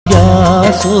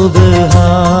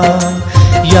സുബ്ഹാൻ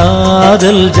യാ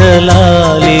ദൽ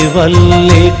ജലാലി വൽ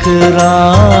ഇക്റാം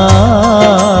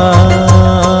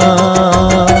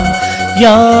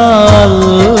യാ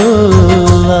അല്ലാഹ്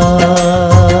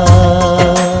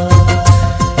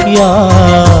യാ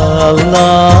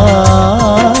അല്ലാഹ്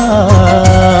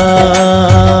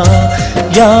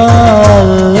യാ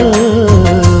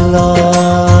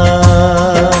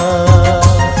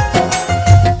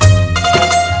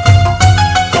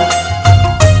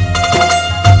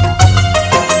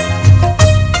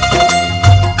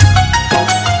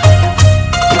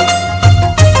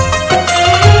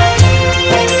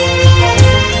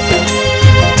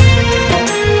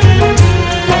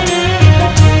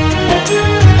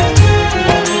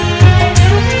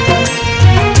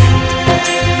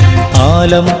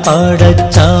ആലം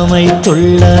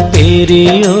പടച്ചമയ്ത്തുള്ള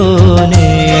പെരിയോനെ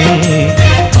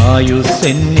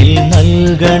ആയുസ്സെന്നിൽ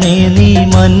നൽകണേ നീ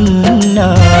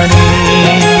മന്നാനേ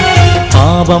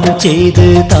പാപം ചെയ്ത്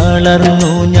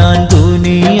തളർന്നു ഞാൻ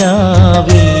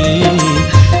ദുനിയാവിൽ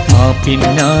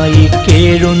മാപ്പിനായി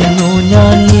കേഴുന്നു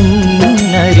ഞാൻ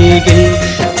നിന്നരികിൽ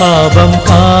പാപം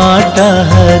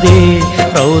കാട്ടഹദേ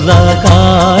റൗള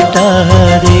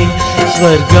കാട്ടഹദേ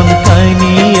സ്വർഗം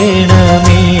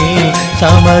കനിയണമേ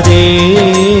സമദേ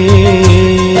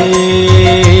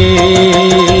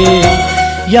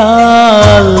യാ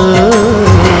അല്ലാഹ്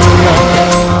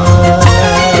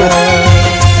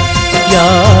യാ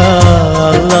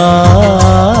അല്ലാഹ്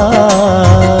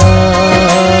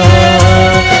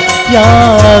യാ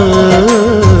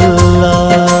അല്ലാഹ്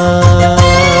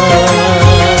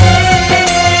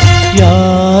യാ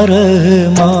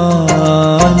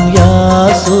റഹ്മാൻ യാ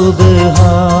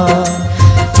സുബ്ഹാൻ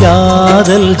യാ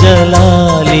ദൽ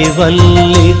ജലാലി വൽ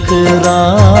ഇക്റാം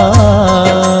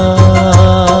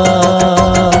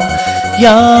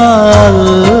യാ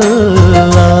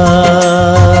അല്ലാഹ്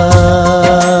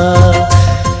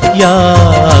യാ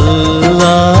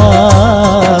അല്ലാഹ്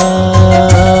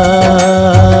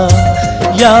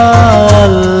യാ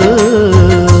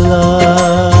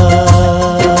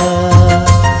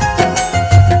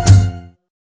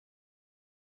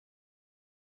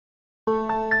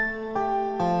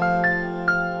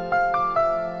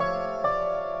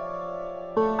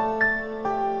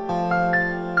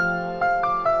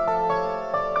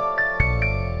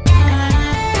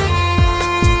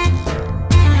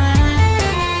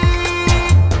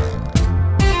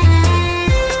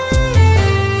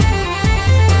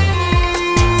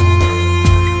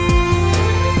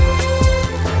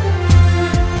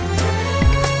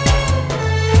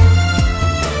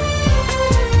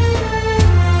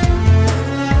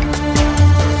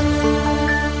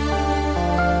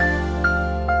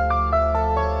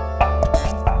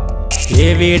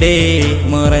എവിടെ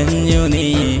മറഞ്ഞു നീ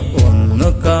ഒന്നു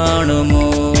കാണുമോ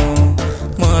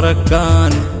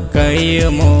മറക്കാൻ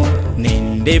കഴിയുമോ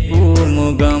നിന്റെ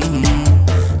പൂമുഖം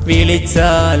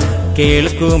വിളിച്ചാൽ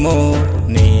കേൾക്കുമോ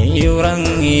നീ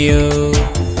ഉറങ്ങിയോ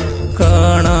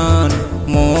കാണാൻ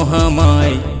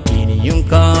മോഹമായി ഇനിയും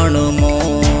കാണുമോ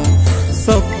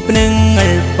സ്വപ്നങ്ങൾ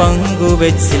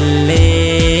പങ്കുവച്ചില്ലേ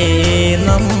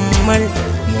നമ്മൾ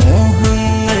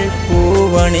മോഹങ്ങൾ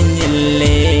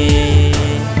പൂവണിഞ്ഞില്ലേ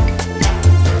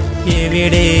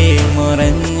എവിടെ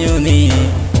മറഞ്ഞു നീ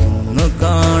ഒന്നു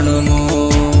കാണുമോ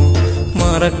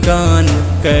മറക്കാൻ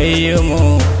കഴിയുമോ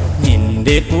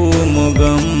നിന്റെ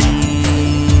പൂമുഖം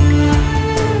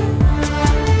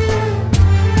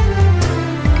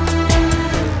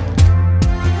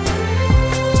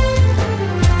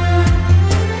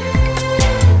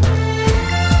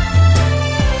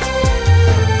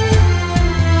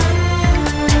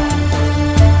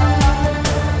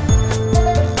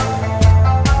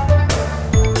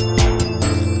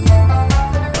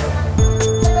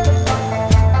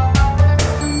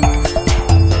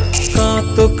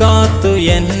കാത്തു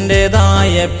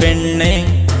എന്റേതായ പെണ്ണെ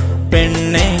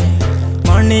പെണ്ണെ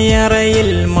മണിയറയിൽ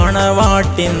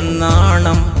മണവാട്ടിൻ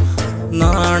നാണം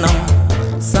നാണം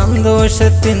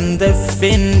സന്തോഷത്തിൻ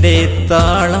ദഫിന്റെ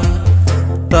താളം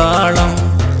താളം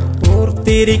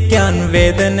ഓർത്തിരിക്കാൻ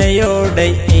വേദനയോടെ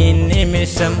ഈ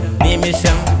നിമിഷം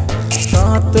നിമിഷം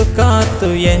കാത്തു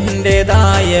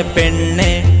എന്റേതായ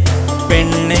പെണ്ണെ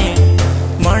പെണ്ണെ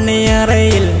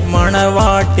മണിയറയിൽ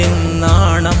മണവാട്ടിൻ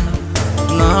നാണം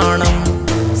നാണം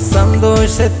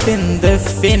സന്തോഷത്തിൻ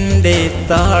ദഫിന്റെ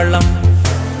താളം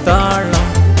താളം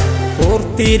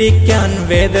ഓർത്തിരിക്കാൻ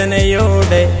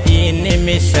വേദനയോടെ ഈ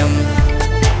നിമിഷം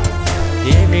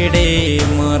എവിടെ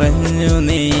മറഞ്ഞു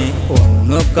നീ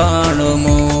ഒന്നു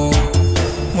കാണുമോ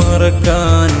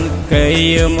മറക്കാൻ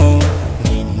കഴിയുമോ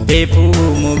നിന്റെ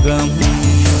പൂമുഖം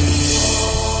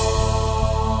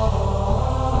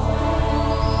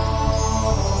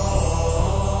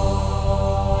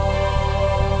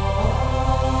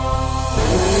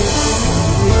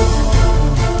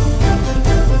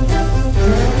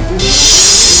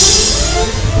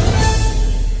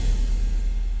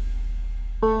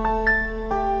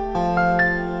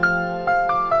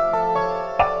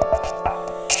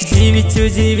ജീവിച്ചു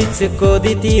ജീവിച്ച്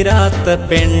കൊതി തീരാത്ത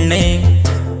പെണ്ണെ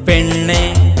പെണ്ണെ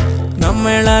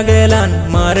നമ്മളകലാൻ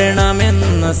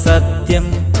മരണമെന്ന സത്യം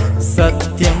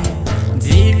സത്യം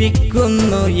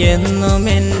ജീവിക്കുന്നു എന്നും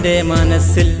എൻ്റെ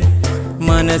മനസ്സിൽ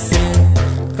മനസ്സിൽ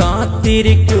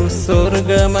കാത്തിരിക്കൂ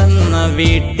സ്വർഗമെന്ന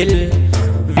വീട്ടിൽ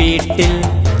വീട്ടിൽ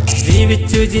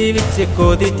ജീവിച്ചു ജീവിച്ച്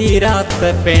കൊതി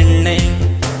തീരാത്ത പെണ്ണെ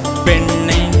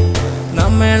പെണ്ണെ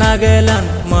നമ്മളകലാൻ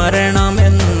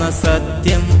മരണമെന്ന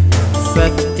സത്യം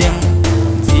സത്യം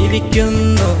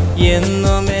ജീവിക്കുന്നു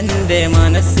എന്നും എൻ്റെ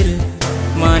മനസ്സിൽ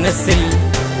മനസ്സിൽ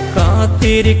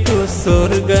കാത്തിരിക്കൂ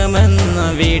സ്വർഗമെന്ന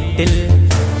വീട്ടിൽ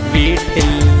വീട്ടിൽ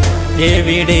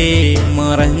എവിടെ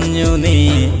മറഞ്ഞു നീ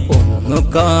ഒന്നു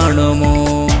കാണുമോ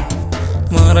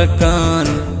മറക്കാൻ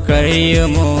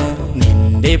കഴിയുമോ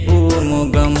നിന്റെ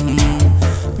പൂമുഖം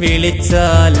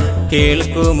വിളിച്ചാൽ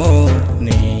കേൾക്കുമോ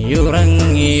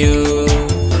നീയുറങ്ങിയോ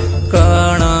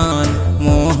കാണാൻ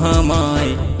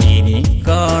മോഹമായി ഇനി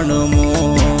കാണുമോ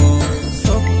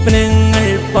സ്വപ്നങ്ങൾ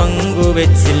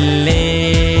പങ്കുവച്ചില്ലേ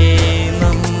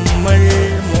നമ്മൾ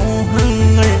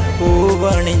മോഹങ്ങൾ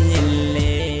പൂവണിഞ്ഞില്ലേ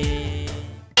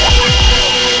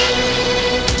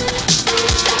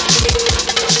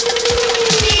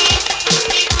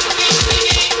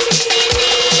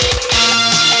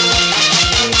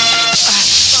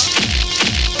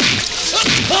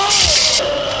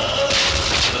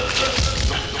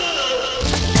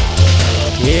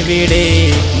എവിടെ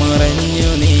മറഞ്ഞു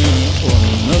നീ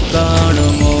ഒന്നു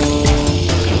കാണുമോ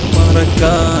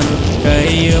മറക്കാൻ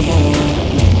കഴിയുമോ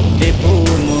നിന്റെ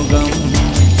പൂമുഖം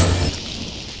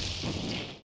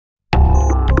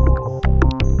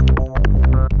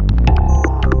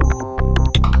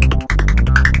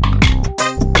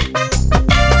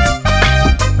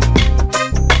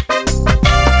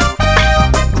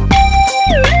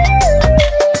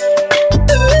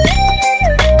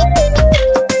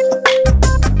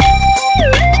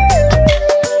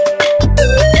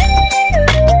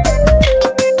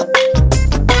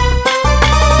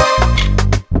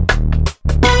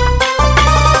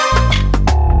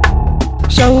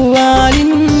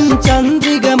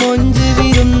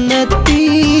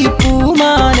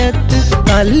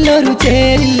നല്ലൊരു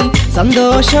ചേരിൽ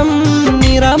സന്തോഷം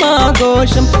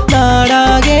നിറമാഘോഷം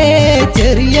നാടാകെ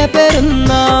ചെറിയ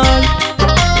പെരുന്നാൾ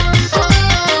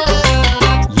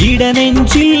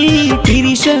ഇടനെഞ്ചിൽ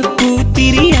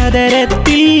തിരിശക്കൂത്തിരി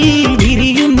അതരത്തിൽ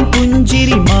വിരിയും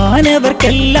പുഞ്ചിരി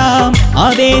മാനവർക്കെല്ലാം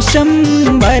ആവേശം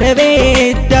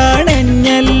വരവേറ്റാണഞ്ഞല്ലോ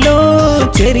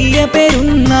ചെറിയ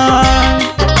പെരുന്നാൾ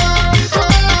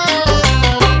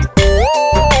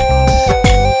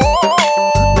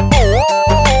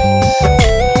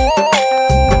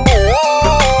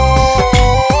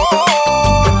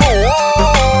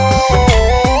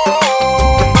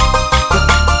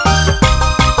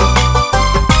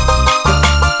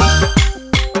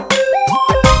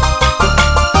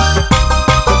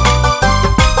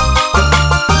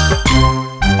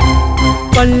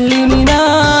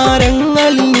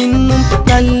പള്ളിമിനാരങ്ങളിൽ നിന്നും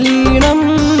നല്ലീണം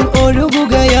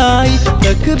ഒഴുകുകയായി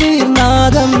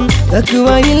തക്ബീർനാദം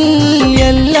തക്വയിൽ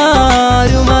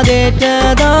എല്ലാരും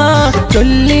അതേറ്റതാ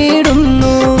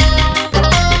ചൊല്ലിടുന്നു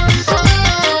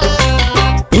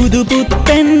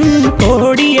പുതുപുത്തൻ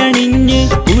കോടിയണിഞ്ഞ്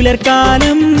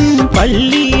പുലർക്കാലം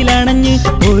പള്ളിയിലണഞ്ഞ്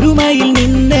ഒരുമയിൽ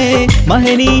നിന്ന്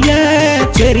മഹനീയ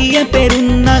ചെറിയ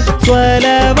പെരുന്നാൾ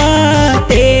സ്വലവാത്തേകിടുന്നു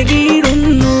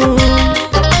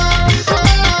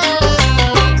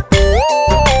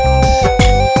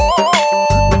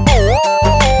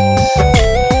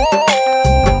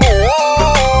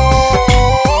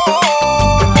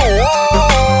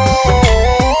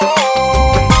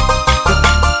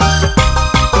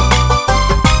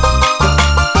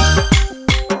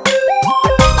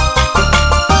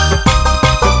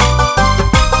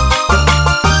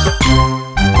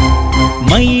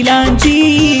മൈലാഞ്ചി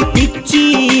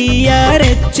പിച്ചിയരച്ചേടു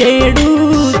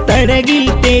തടകിൽ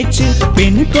തേച്ച്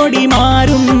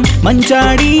പെൺകൊടിമാരും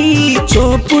മഞ്ചാടി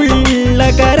ചോപ്പുള്ള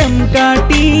കരം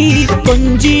കാട്ടി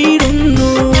കൊഞ്ചിടുന്നു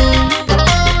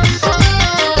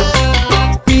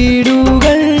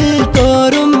വീടുകൾ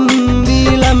തോറും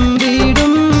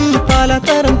വിളമ്പിടും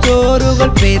പലതരം ചോറുകൾ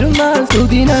പെരുന്നാൾ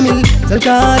സുദിനമിൽ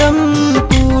സൽക്കാരം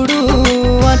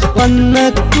കൂടുവാൻ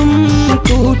വന്നെത്തും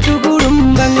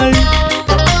കൂട്ടുകുടുംബങ്ങൾ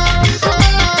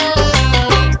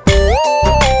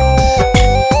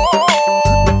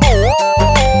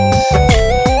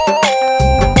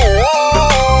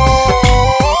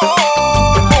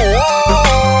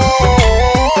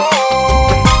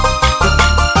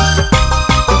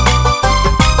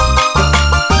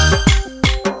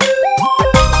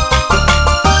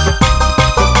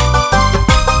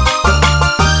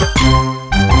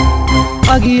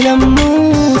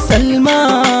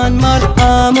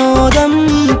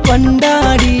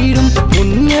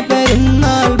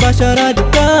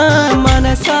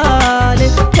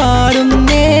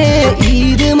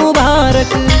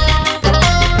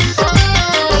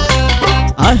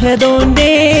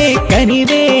മഹതോന്റെ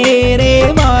കനിവേറെ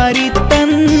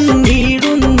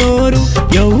വാരിത്തന്നിടുന്നോരു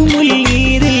യൗമുൽ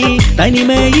ഈദിൽ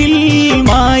തനിമയിൽ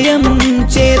മായം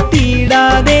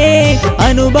ചേർത്തിടാതെ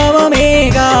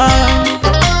അനുഭവമേകാ.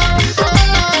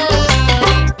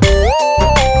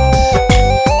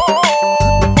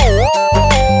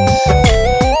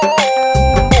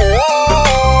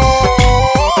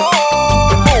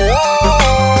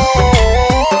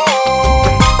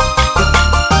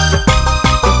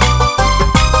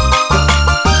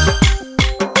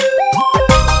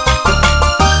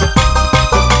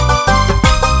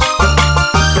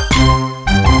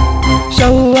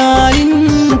 ശൗവാലിൻ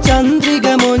ചന്ദ്രിക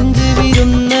മൊഞ്ച്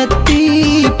വിരുന്നെത്തി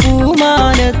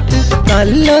പൂമാനത്ത്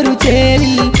നല്ലൊരു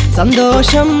ചേലിൽ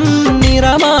സന്തോഷം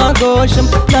നിറമാഘോഷം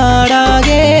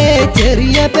നാടാകെ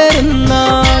ചെറിയ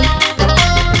പെരുന്നാൾ.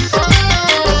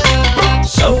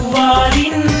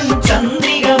 ശൗവാലിൻ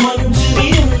ചന്ദ്രിക മൊഞ്ച്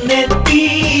വിരുന്നെത്തി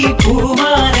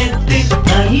പൂമാനത്ത്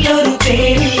നല്ലൊരു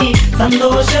ചേലിൽ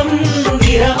സന്തോഷം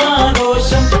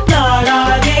നിറമാഘോഷം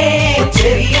നാടാകെ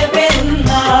ചെറിയ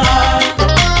പെരുന്നാൾ.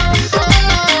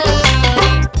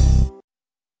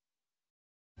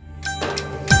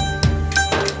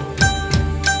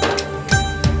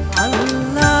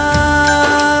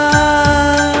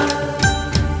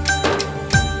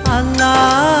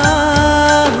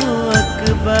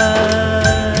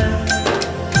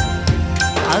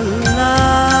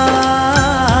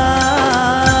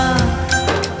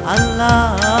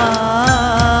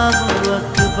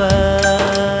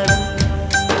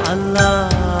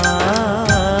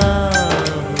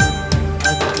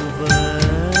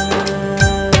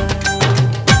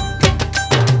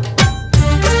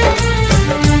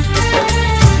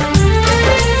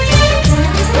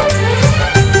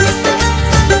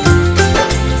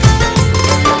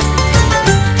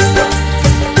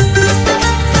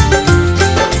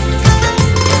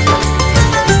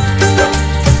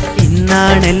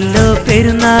 ഇന്നാണല്ലോ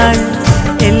പെരുന്നാൾ,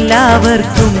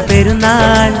 എല്ലാവർക്കും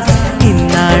പെരുന്നാൾ.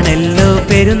 ഇന്നാണല്ലോ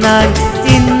പെരുന്നാൾ,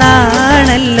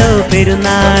 ഇന്നാണല്ലോ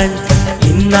പെരുന്നാൾ.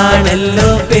 ഇന്നാണല്ലോ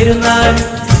പെരുന്നാൾ,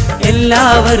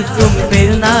 എല്ലാവർക്കും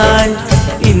പെരുന്നാൾ.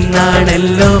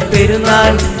 ഇന്നാണല്ലോ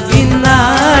പെരുന്നാൾ,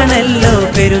 ഇന്നാണല്ലോ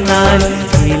പെരുന്നാൾ.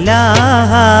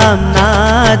 ഇലാഹാം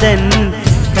നാഥൻ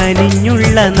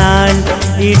കനിഞ്ഞുള്ള നാൾ,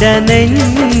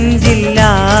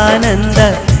 ഇടനെഞ്ചില്ലാനന്ദ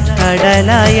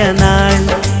കടലായ നാൾ.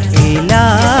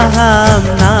 ഇലാഹാം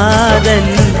നാഥൻ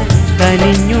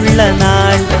കനിഞ്ഞുള്ള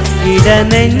നാൾ,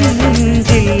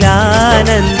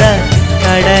 ഇടനെഞ്ചില്ലാനന്ദ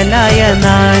കടലായ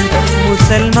നാൾ.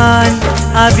 മുസൽമാൻ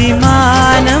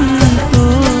അഭിമാനം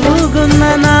തൂകുന്ന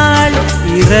നാൾ,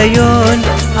 ഇറയോൻ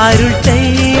അരുൾ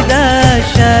ചെയ്ത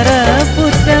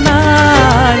ശരഫുറ്റ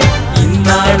നാൾ.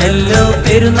 ഇന്നാണല്ലോ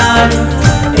പെരുന്നാൾ,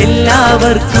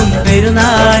 എല്ലാവർക്കും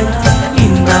പെരുന്നാൾ.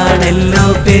 ഇന്നാണല്ലോ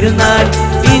പെരുന്നാൾ,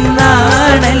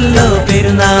 ഇന്നാണല്ലോ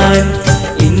പെരുന്നാൾ.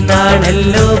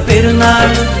 ഇന്നാണല്ലോ പെരുന്നാൾ,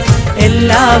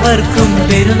 എല്ലാവർക്കും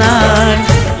പെരുന്നാൾ.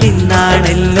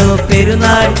 ഇന്നാണല്ലോ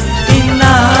പെരുന്നാൾ,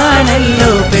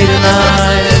 ഇന്നാണല്ലോ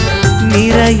പെരുന്നാൾ.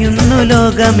 നിറയുന്നു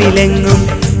ലോകമിലെങ്ങും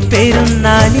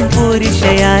പെരുന്നാളിൻ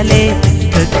പോരിശയാലെ,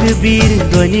 തക്ബീർ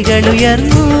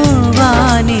ധ്വനികളുയർന്നു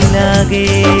വാനിലാകെ.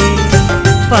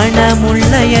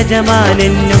 പണമുള്ള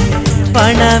യജമാനെന്നും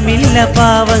പണമില്ല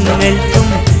പാവങ്ങൾക്കും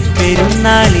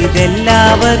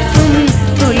പെരുന്നാളിതെല്ലാവർക്കും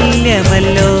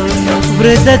തുല്യമല്ലോ.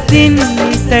 വ്രതത്തിൻ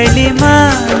തെളിമ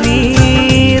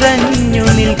നീറഞ്ഞു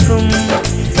നിൽക്കും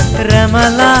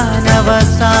റമളാൻ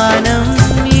അവസാനം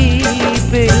ഈ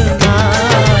പെരുന്നാൾ.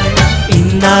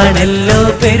 ഇന്നാണല്ലോ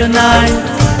പെരുന്നാൾ,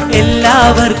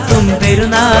 എല്ലാവർക്കും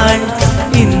പെരുന്നാൾ.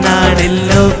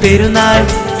 ഇന്നാണല്ലോ പെരുന്നാൾ,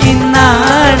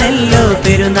 ഇന്നാണല്ലോ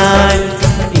പെരുന്നാൾ.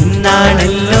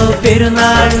 ഇന്നാണല്ലോ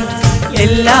പെരുന്നാൾ,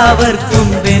 എല്ലാവർക്കും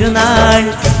പെരുന്നാൾ.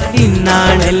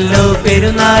 ഇന്നാണല്ലോ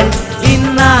പെരുന്നാൾ,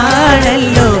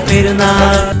 ഇന്നാണല്ലോ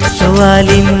പെരുന്നാൾ.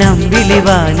 ശൗവാലിൻ അമ്പിളി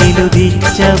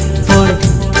വാനിലുദിച്ചപ്പോൾ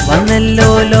വന്നല്ലോ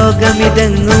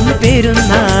ലോകമിതെങ്ങും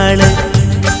പെരുന്നാള്.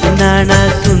 ഇന്നാണ്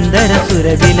സുന്ദര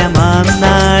സുരഭിലമാം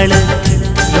നാള്,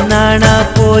 ഇന്നാണ്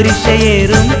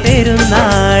പോരിശയേറും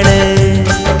പെരുന്നാള്.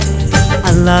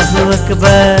 അല്ലാഹു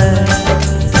അക്ബർ,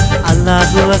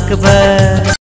 അല്ലാഹു അക്ബർ.